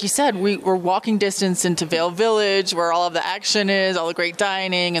 But like you said, we're walking distance into Vail Village, where all of the action is, all the great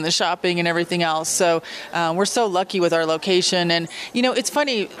dining and the shopping and everything else. So we're so lucky with our location. And, it's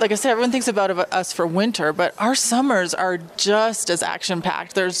funny, like I said, everyone thinks about us for winter, but our summers are just as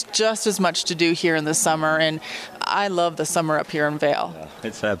action-packed. There's just as much to do here in the summer, and I love the summer up here in Vail. Yeah,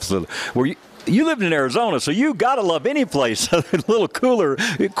 it's absolutely. Well, you lived in Arizona, so you got to love any place a little cooler.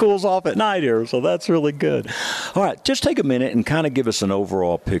 It cools off at night here, so that's really good. All right, just take a minute and kind of give us an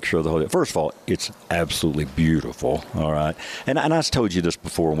overall picture of the hotel. First of all, it's absolutely beautiful, all right? And I told you this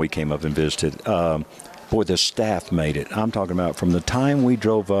before when we came up and visited. Boy, the staff made it. I'm talking about from the time we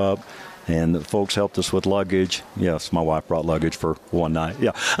drove up, and the folks helped us with luggage. Yes, my wife brought luggage for one night.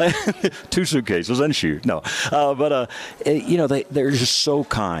 Yeah, 2 suitcases and a shoe. No, but they're just so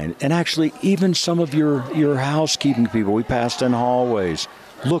kind. And actually, even some of your housekeeping people, we passed in hallways,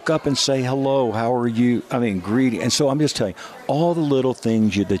 look up and say hello. How are you? I mean, greeting. And so I'm just telling you, all the little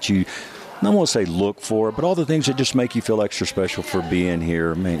things that you. I don't want to say look for, but all the things that just make you feel extra special for being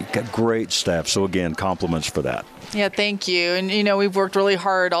here. I mean, got great staff. So again, compliments for that. Yeah, thank you. And, we've worked really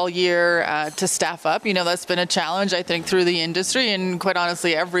hard all year to staff up. That's been a challenge, I think, through the industry and quite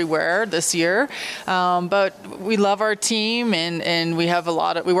honestly everywhere this year. But we love our team and we have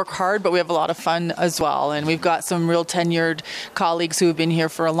we work hard, but we have a lot of fun as well. And we've got some real tenured colleagues who have been here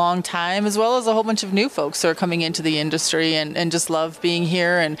for a long time, as well as a whole bunch of new folks who are coming into the industry and just love being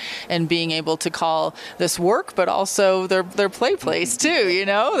here and being able to call this work, but also their play place too.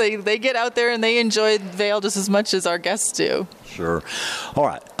 They get out there and they enjoy Vail just as much as our guests do. Sure. All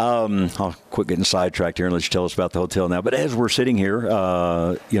right. I'll quit getting sidetracked here and let you tell us about the hotel now. But as we're sitting here,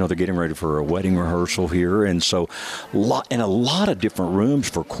 they're getting ready for a wedding rehearsal here. And so a lot of different rooms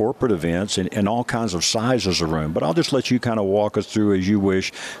for corporate events and all kinds of sizes of room. But I'll just let you kind of walk us through as you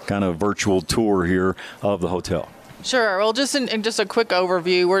wish, kind of virtual tour here of the hotel. Sure. Well, just in just a quick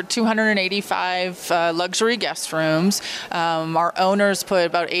overview, we're 285 luxury guest rooms. Our owners put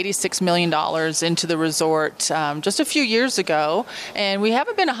about $86 million into the resort just a few years ago, and we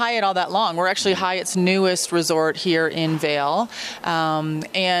haven't been a Hyatt all that long. We're actually Hyatt's newest resort here in Vail.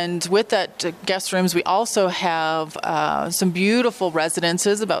 And with that guest rooms, we also have some beautiful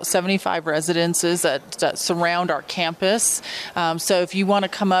residences, about 75 residences that surround our campus. So if you want to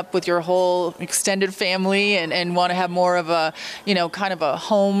come up with your whole extended family and want to have more of a, kind of a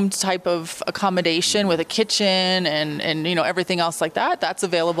home type of accommodation with a kitchen and everything else like that, that's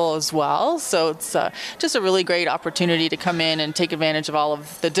available as well. So it's just a really great opportunity to come in and take advantage of all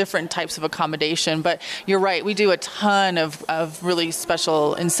of the different types of accommodation. But you're right, we do a ton of really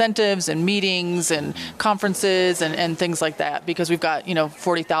special incentives and meetings and conferences and things like that because we've got,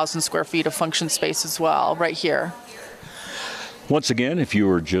 40,000 square feet of function space as well right here. Once again, if you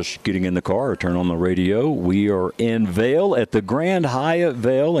are just getting in the car or turn on the radio, we are in Vail at the Grand Hyatt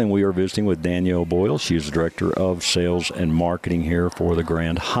Vail, and we are visiting with Danielle Boyle. She's the Director of Sales and Marketing here for the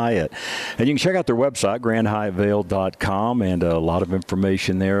Grand Hyatt. And you can check out their website, grandhyattvail.com, and a lot of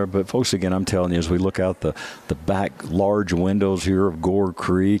information there. But, folks, again, I'm telling you, as we look out the back large windows here of Gore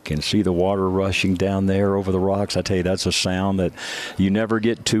Creek and see the water rushing down there over the rocks, I tell you, that's a sound that you never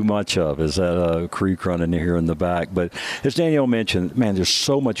get too much of, is that creek running here in the back. But as Danielle mentioned, man, there's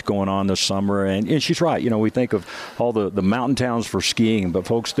so much going on this summer, and she's right. We think of all the mountain towns for skiing, but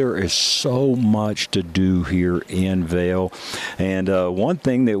folks, there is so much to do here in Vail. And one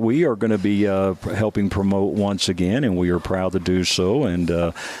thing that we are going to be helping promote once again, and we are proud to do so, and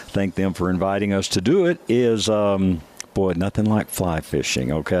thank them for inviting us to do it, is boy, nothing like fly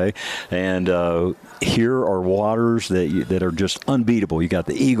fishing, okay? And here are waters that are just unbeatable. You got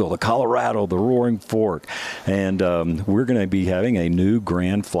the Eagle, the Colorado, the Roaring Fork, and we're going to be having a new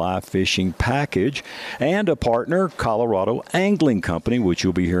Grand Fly Fishing package and a partner, Colorado Angling Company, which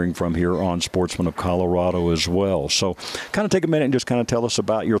you'll be hearing from here on Sportsman of Colorado as well. So kind of take a minute and just kind of tell us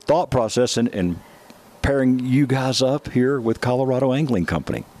about your thought process and pairing you guys up here with Colorado Angling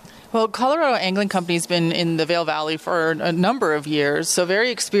Company. Well, Colorado Angling Company has been in the Vail Valley for a number of years, so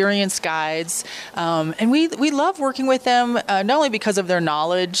very experienced guides, and we love working with them, not only because of their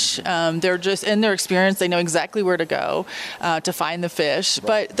knowledge, they're just in their experience, they know exactly where to go to find the fish,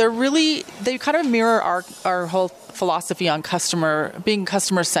 but they kind of mirror our whole philosophy on being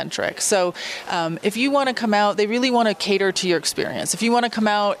customer centric. So if you want to come out, they really want to cater to your experience. If you want to come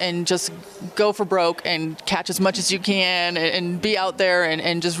out and just go for broke and catch as much as you can and be out there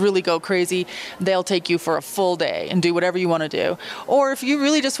and just really go crazy, they'll take you for a full day and do whatever you want to do. Or if you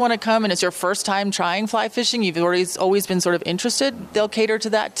really just want to come and it's your first time trying fly fishing, you've always been sort of interested, they'll cater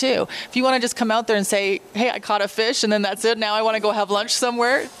to that too. If you want to just come out there and say, hey, I caught a fish and then that's it, now I want to go have lunch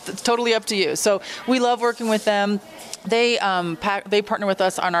somewhere, it's totally up to you. So we love working with them. They partner with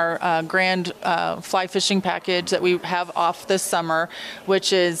us on our grand fly fishing package that we have off this summer,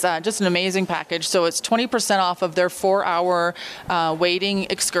 which is just an amazing package. So it's 20% off of their 4-hour wading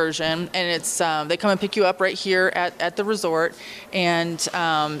excursion, and it's they come and pick you up right here at the resort, and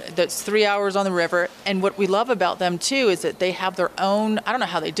that's 3 hours on the river. And what we love about them too is that they have their own, I don't know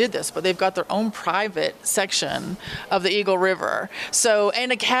how they did this, but they've got their own private section of the Eagle River. So,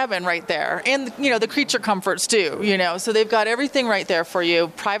 and a cabin right there, and the creature comforts too, So they've got everything right there for you,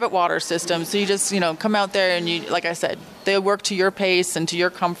 private water system. So you just, come out there and you, like I said, they work to your pace and to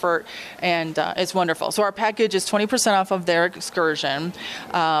your comfort, and it's wonderful. So our package is 20% off of their excursion,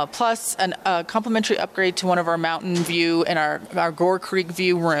 plus a complimentary upgrade to one of our Mountain View and our Gore Creek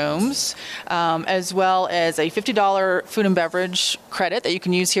View rooms, as well as a $50 food and beverage credit that you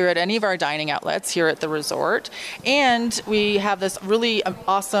can use here at any of our dining outlets here at the resort. And we have this really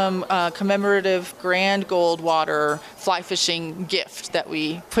awesome commemorative Grand Gold Water fly fishing gift that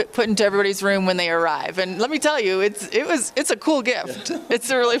we put into everybody's room when they arrive. And let me tell you, it's a cool gift. It's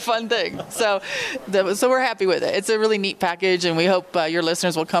a really fun thing. So we're happy with it. It's a really neat package, and we hope your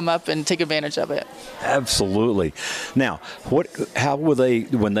listeners will come up and take advantage of it. Absolutely. Now, how will they,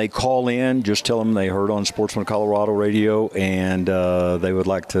 when they call in, just tell them they heard on Sportsman Colorado Radio and they would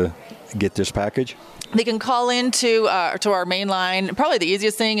like to get this package? They can call in to our main line. Probably the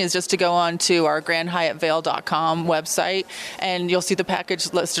easiest thing is just to go on to our grandhyattvail.com website, and you'll see the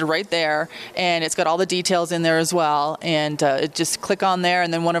package listed right there, and it's got all the details in there as well. And just click on there,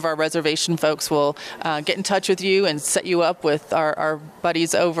 and then one of our reservation folks will get in touch with you and set you up with our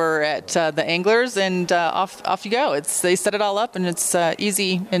buddies over at the Anglers, and off you go. They set it all up, and it's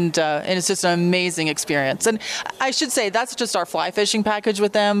easy, and it's just an amazing experience. And I should say that's just our fly fishing package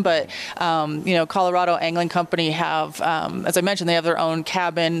with them, but Colorado Angling Company have, as I mentioned, they have their own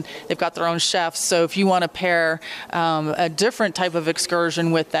cabin. They've got their own chefs. So if you want to pair a different type of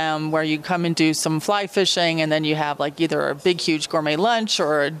excursion with them, where you come and do some fly fishing, and then you have like either a big, huge gourmet lunch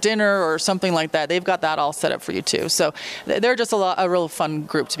or a dinner or something like that, they've got that all set up for you too. So they're just a real fun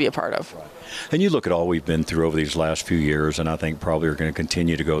group to be a part of. And you look at all we've been through over these last few years, and I think probably are going to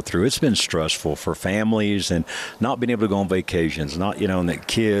continue to go through. It's been stressful for families and not being able to go on vacations, and the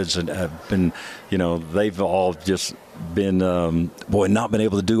kids have been, they've all just been, not been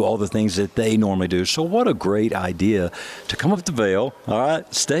able to do all the things that they normally do. So what a great idea to come up to Vail, all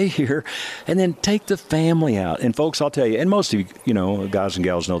right, stay here, and then take the family out. And folks, I'll tell you, and most of you, guys and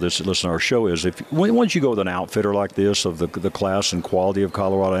gals know this that listen to our show, is once you go with an outfitter like this of the class and quality of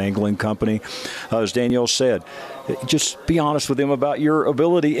Colorado Angling Company, as Danielle said, just be honest with them about your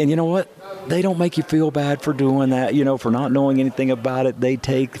ability. And you know what? They don't make you feel bad for doing that, for not knowing anything about it. They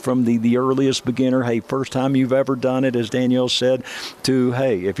take from the earliest beginner, hey, first time you've ever done it, it, as Danielle said, to,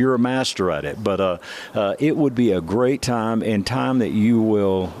 hey, if you're a master at it. But it would be a great time, and time that you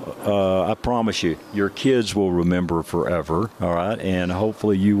will, I promise you, your kids will remember forever, all right? And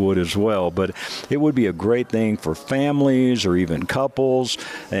hopefully you would as well. But it would be a great thing for families or even couples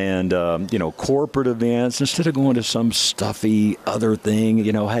and, corporate events. Instead of going to some stuffy other thing,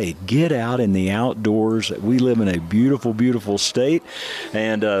 hey, get out in the outdoors. We live in a beautiful, beautiful state,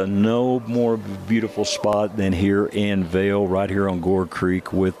 and no more beautiful spot than here in Vail, right here on Gore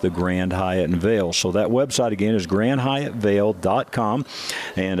Creek with the Grand Hyatt in Vail. So that website again is grandhyattvail.com,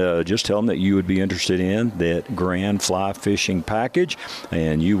 and just tell them that you would be interested in that Grand Fly Fishing package,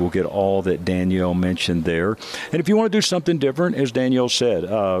 and you will get all that Danielle mentioned there. And if you want to do something different, as Danielle said,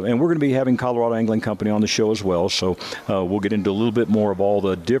 and we're going to be having Colorado Angling Company on the show as well, so we'll get into a little bit more of all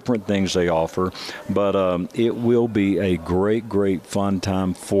the different things they offer, but it will be a great, great fun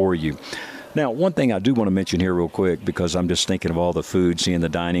time for you. Now, one thing I do want to mention here real quick, because I'm just thinking of all the food, seeing the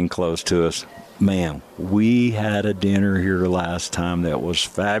dining close to us. Man, we had a dinner here last time that was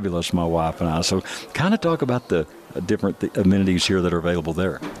fabulous, my wife and I. So kind of talk about the different amenities here that are available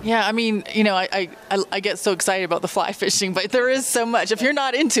there. Yeah, I mean, I get so excited about the fly fishing, but there is so much. If you're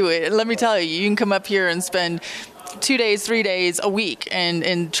not into it, let me tell you, you can come up here and spend 2 days, 3 days, a week,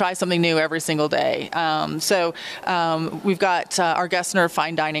 and try something new every single day. We've got our Gessner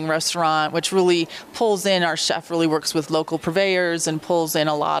Fine Dining Restaurant, which really pulls in, our chef really works with local purveyors and pulls in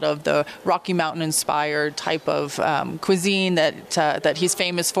a lot of the Rocky Mountain inspired type of cuisine that he's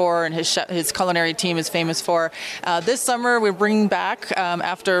famous for, and his culinary team is famous for. This summer, we're bringing back,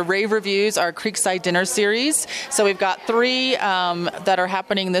 after rave reviews, our Creekside Dinner Series. So we've got 3 that are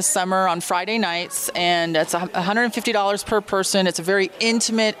happening this summer on Friday nights, and it's $150 per person. It's a very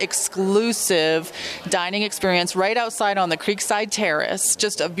intimate, exclusive dining experience right outside on the Creekside Terrace.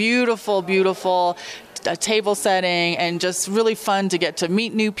 Just a beautiful, beautiful table setting, and just really fun to get to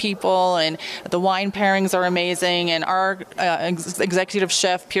meet new people, and the wine pairings are amazing. And our executive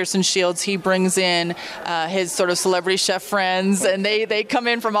chef, Pearson Shields, he brings in his sort of celebrity chef friends, and they come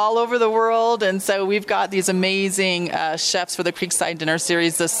in from all over the world. And so we've got these amazing chefs for the Creekside Dinner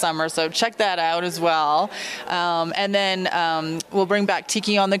Series this summer, so check that out as well. And then we'll bring back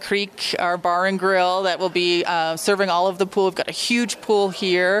Tiki on the Creek, our bar and grill that will be serving all of the pool. We've got a huge pool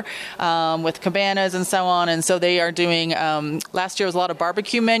here with cabanas and so on, and so they are doing, last year was a lot of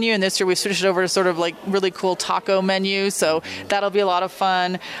barbecue menu, and this year we switched it over to sort of like really cool taco menu, so that'll be a lot of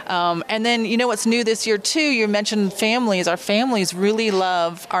fun. And then, what's new this year too, you mentioned families. Our families really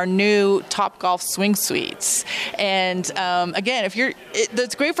love our new Topgolf swing suites, and again,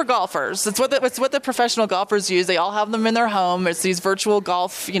 it's great for golfers. It's what the professional golfers use. They all have them in their home. It's these virtual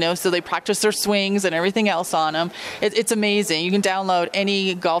golf, so they practice their swings and everything else on them. It's amazing. You can download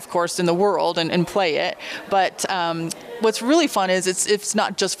any golf course in the world and play it. But what's really fun is it's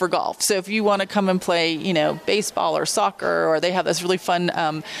not just for golf. So if you want to come and play, baseball or soccer, or they have this really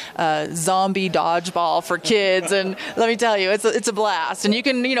fun zombie dodgeball for kids, and let me tell you, it's a blast. And you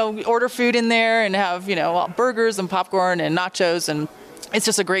can order food in there and have burgers and popcorn and nachos, and it's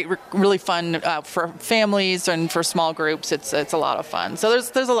just a great, really fun for families and for small groups. It's a lot of fun. So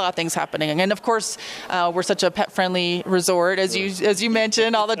there's a lot of things happening, and of course we're such a pet-friendly resort, as you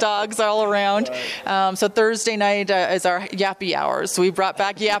mentioned. All the dogs are all around. So Thursday night is our Yappy Hour. So we brought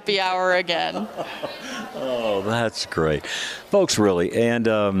back Yappy Hour again. Oh, that's great, folks. Really,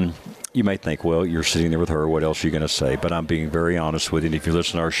 and. You may think, well, you're sitting there with her, what else are you going to say? But I'm being very honest with you. And if you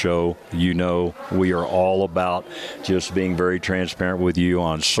listen to our show, we are all about just being very transparent with you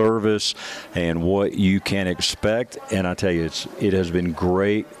on service and what you can expect. And I tell you, it has been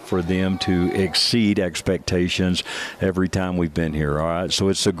great for them to exceed expectations every time we've been here, all right? So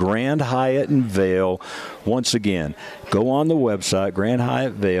it's the Grand Hyatt in Vail. Once again, go on the website, Grand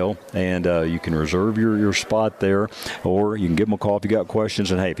Hyatt Vail, and you can reserve your spot there, or you can give them a call if you got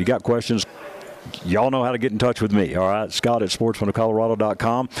questions. And, hey, if you got questions, y'all know how to get in touch with me, all right? Scott at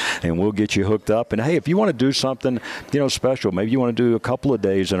sportsmanofcolorado.com, and we'll get you hooked up. And, hey, if you want to do something, special, maybe you want to do a couple of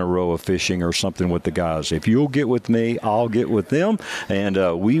days in a row of fishing or something with the guys, if you'll get with me, I'll get with them, and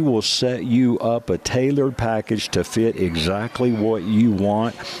we will set you up a tailored package to fit exactly what you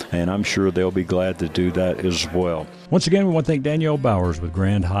want, and I'm sure they'll be glad to do that as well. Once again, we want to thank Danielle Bowers with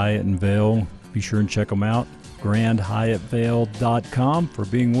Grand Hyatt in Vail. Be sure and check them out. grandhyattvail.com for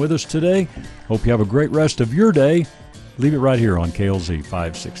being with us today. Hope you have a great rest of your day. Leave it right here on KLZ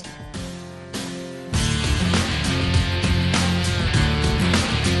 560.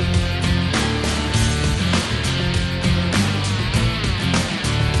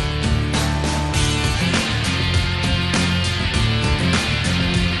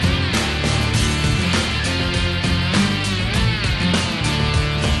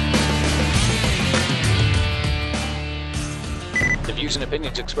 views and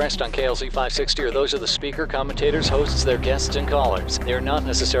opinions expressed on KLZ 560 are those of the speaker, commentators, hosts, their guests, and callers. They are not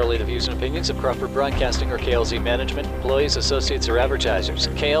necessarily the views and opinions of Crawford Broadcasting or KLZ management, employees, associates, or advertisers.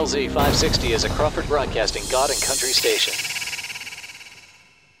 KLZ 560 is a Crawford Broadcasting God and Country station.